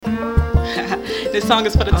This song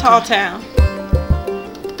is for the tall town.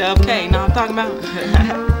 Dub K, know what I'm talking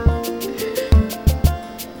about?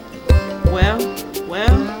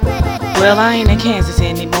 Well, I ain't in Kansas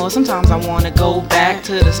anymore. Sometimes I wanna go back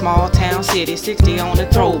to the small town city. 60 on the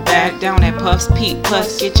throwback, down at Puff's Peak.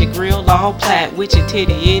 Plus, get your grill all plat with your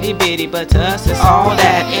titty itty bitty. But to us, it's all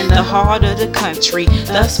that in the heart of the country.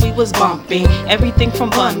 Thus, we was bumping everything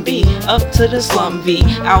from Bun B up to the Slum V,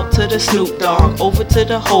 out to the Snoop Dogg, over to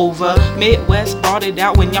the Hova. Midwest brought it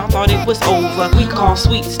out when y'all thought it was over. We call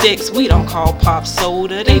sweet sticks, we don't call pop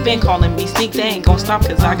soda. They been calling me sneak, they ain't gon' stop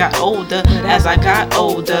cause I got older. As I got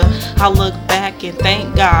older, I look back and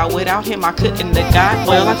thank God. Without him I couldn't have got.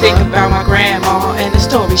 Well, I think about my grandma and the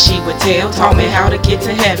story she would tell. Taught me how to get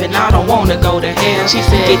to heaven, I don't wanna go to hell. She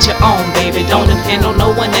said, get your own, baby, don't depend on no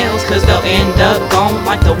one else, cause they'll end up gone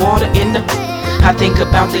like the water in the... I think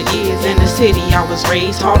about the years in the city I was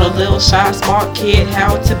raised. Taught a little shy, smart kid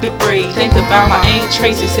how to be brave. Think about my Aunt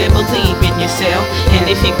Tracy said believe in yourself, and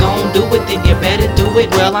if you gon' do it then you better do it.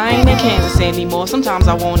 Well, I ain't in Kansas anymore. Sometimes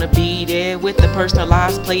I wanna be there with the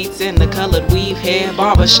personalized plates and the colored weave hair.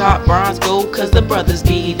 Barbershop, bronze gold, cause the brothers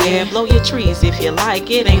be there. Blow your trees if you like,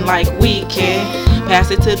 it ain't like we care. Pass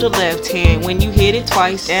it to the left hand when you hit it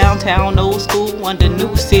twice. Downtown old school under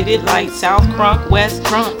new city lights. South Crunk, West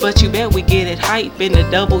Crunk, but you bet we get it hype in the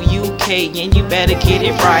WK, and you better get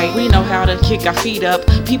it right. We know how to kick our feet up.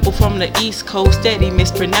 People from the East Coast steady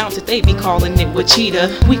mispronounce it. They be calling it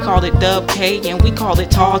Wichita. We call it Dub K and we call it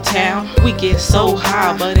Tall Town. We get so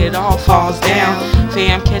high but it all falls down.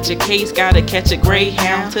 Fam, catch a case, gotta catch a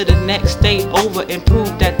Greyhound to the next state over and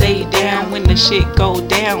prove that they down. When the shit go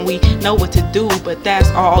down we know what to do, but that's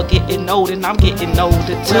all getting old and I'm getting older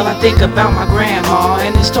too. Well, I think about my grandma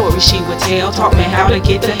and the story she would tell. Taught me how to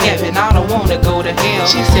get to heaven, I don't wanna go to hell.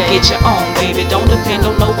 She said, get your own, baby, don't depend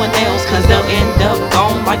on no one else, cause they'll end up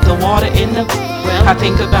gone like the water in the... Well, I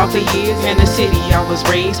think about the years in the city I was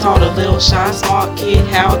raised. Taught a little shy, smart kid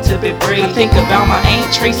how to be brave. I think about my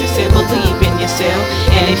Aunt Tracy said believe in yourself,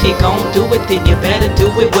 and if you gon' do it then you better do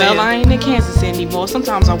it well. I ain't in Kansas anymore.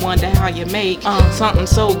 Sometimes I wonder how you make something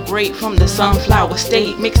so great from the sunflower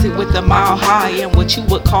state. Mix it with the Mile High and what you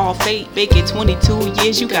would call fate. Bake it 22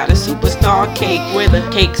 years, you got a superstar cake, where the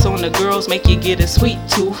cakes on the girls make you get a sweet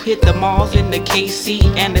tooth. Hit the malls in the KC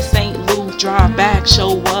and the St. Louis. Drive back,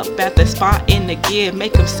 show up at the spot in the gear.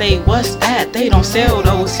 Make them say, what's that? They don't sell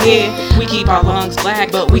those here. We keep our lungs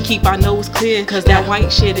black, but we keep our nose clear, cause that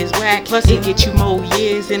white shit is whack. Plus it get you more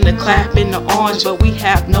years in the clap in the orange, but we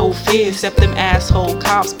have no fear, except them asshole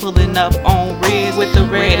cops pulling up on rears with the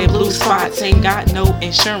red and blue spots. Ain't got no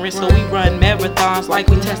insurance, so we run marathons like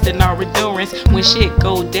we testing our endurance. When shit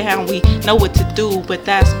go down we know what to do, but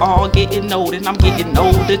that's all getting old and I'm getting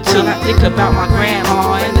older too. I think about my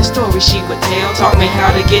grandma and the story she would tell. Taught me how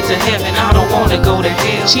to get to heaven, I don't wanna go to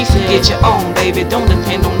hell. She said, get your own, baby, don't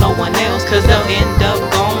depend on no one else, cause they'll end up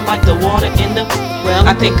gone like the water in the... Well,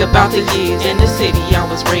 I think about the years in the city I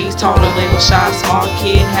was raised. Taught a little shy, smart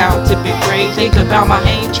kid how to be brave. Think about my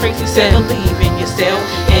Aunt Tracy said believe in yourself,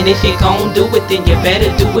 and if you gon' do it then you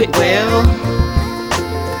better do it well.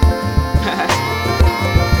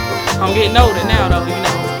 I'm getting older now though, you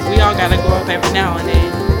know. We all gotta grow up every now and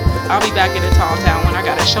then. I'll be back in the tall town when I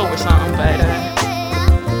got a show or something, but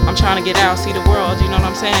I'm trying to get out, see the world, you know what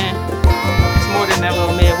I'm saying? It's more than that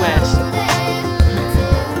little Midwest.